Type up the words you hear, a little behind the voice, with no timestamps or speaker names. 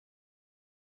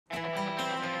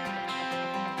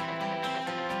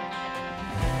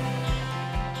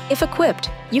If equipped,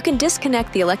 you can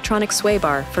disconnect the electronic sway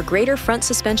bar for greater front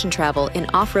suspension travel in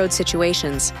off-road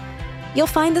situations. You'll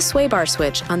find the sway bar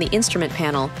switch on the instrument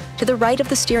panel to the right of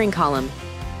the steering column.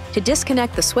 To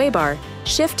disconnect the sway bar,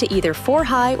 shift to either 4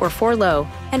 high or 4 low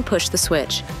and push the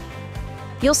switch.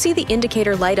 You'll see the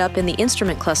indicator light up in the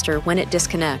instrument cluster when it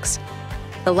disconnects.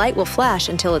 The light will flash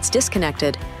until it's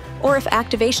disconnected, or if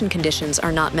activation conditions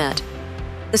are not met.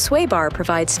 The sway bar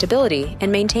provides stability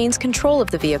and maintains control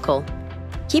of the vehicle.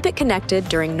 Keep it connected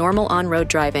during normal on-road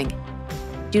driving.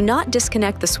 Do not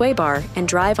disconnect the sway bar and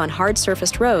drive on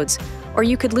hard-surfaced roads, or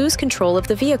you could lose control of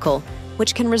the vehicle,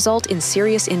 which can result in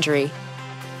serious injury.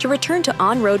 To return to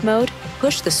on-road mode,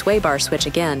 push the sway bar switch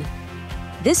again.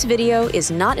 This video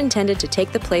is not intended to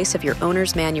take the place of your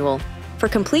owner's manual. For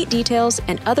complete details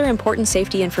and other important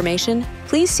safety information,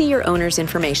 please see your owner's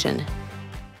information.